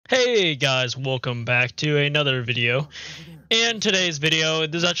Hey guys, welcome back to another video. In today's video,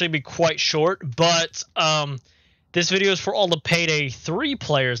 this is actually be quite short, but this video is for all the Payday 3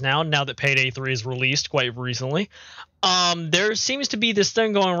 players now that Payday 3 is released quite recently. There seems to be this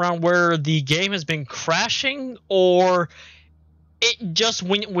thing going around where the game has been crashing, or it just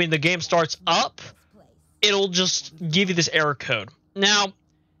when the game starts up, it'll just give you this error code. Now,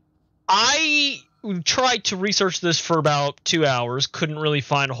 I tried to research this for about 2 hours, couldn't really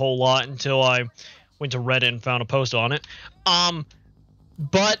find a whole lot until I went to Reddit and found a post on it.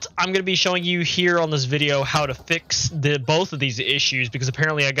 But I'm going to be showing you here on this video how to fix both of these issues, because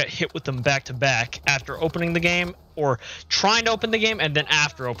apparently I got hit with them back to back after opening the game, or trying to open the game, and then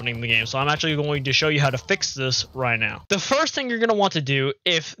after opening the game. So I'm actually going to show you how to fix this right now. The first thing you're going to want to do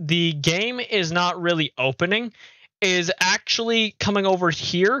if the game is not really opening is actually coming over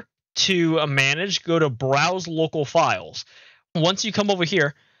here to manage, go to browse local files. Once you come over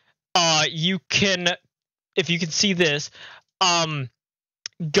here, you can, if you can see this,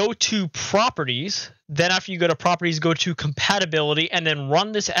 go to properties. Then after you go to properties, go to compatibility, and then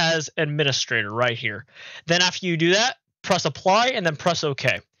run this as administrator right here. Then after you do that, press apply and then press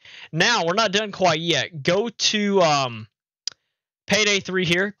OK. Now we're not done quite yet. Go to Payday 3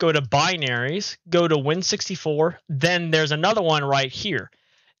 here, go to binaries, go to Win64, then there's another one right here.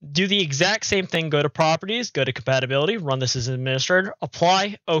 Do the exact same thing, go to properties, go to compatibility, run this as administrator,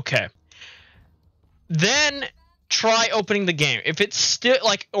 apply, OK. Then try opening the game. If it's still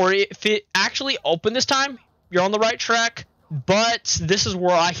or if it actually opened this time, you're on the right track, but this is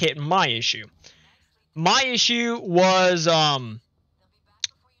where I hit my issue. My issue was,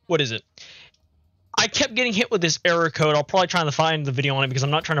 what is it? I kept getting hit with this error code. I'll probably try to find the video on it because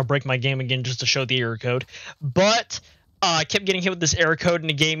I'm not trying to break my game again just to show the error code. But I kept getting hit with this error code,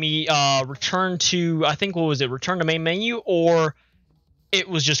 and it gave me return to, I think, what was it? Return to main menu, or it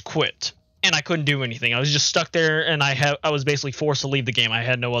was just quit. And I couldn't do anything. I was just stuck there, and I was basically forced to leave the game. I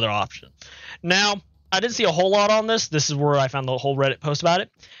had no other option. Now, I didn't see a whole lot on this. This is where I found the whole Reddit post about it.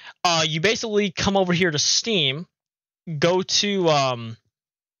 You basically come over here to Steam, go to,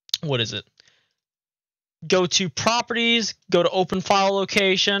 what is it? Go to properties, go to open file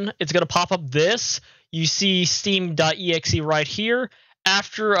location. It's going to pop up this. You see steam.exe right here.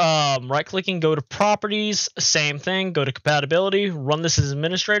 After right-clicking, go to properties, same thing, go to compatibility, run this as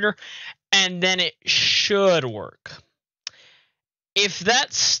administrator, and then it should work. If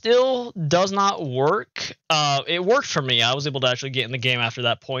that still does not work, it worked for me. I was able to actually get in the game after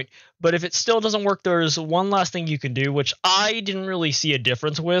that point. But if it still doesn't work, there's one last thing you can do, which I didn't really see a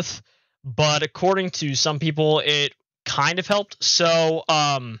difference with. But according to some people, it kind of helped. So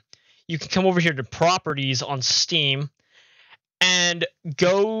you can come over here to properties on Steam and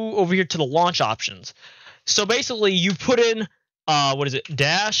go over here to the launch options. So basically, you put in, what is it,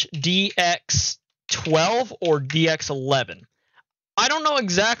 dash DX12 or DX11. I don't know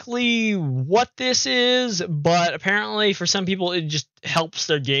exactly what this is, but apparently for some people, it just helps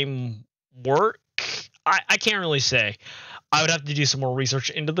their game work. I can't really say. I would have to do some more research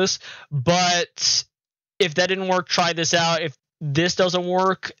into this, but if that didn't work, try this out. If this doesn't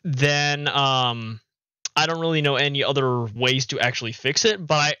work, then I don't really know any other ways to actually fix it,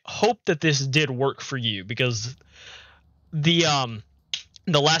 but I hope that this did work for you, because the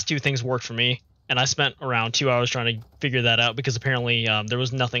last two things worked for me, and I spent around 2 hours trying to figure that out, because apparently there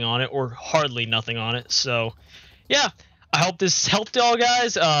was nothing on it, or hardly nothing on it. So yeah, I hope this helped y'all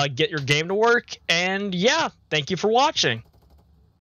guys get your game to work, and yeah, thank you for watching.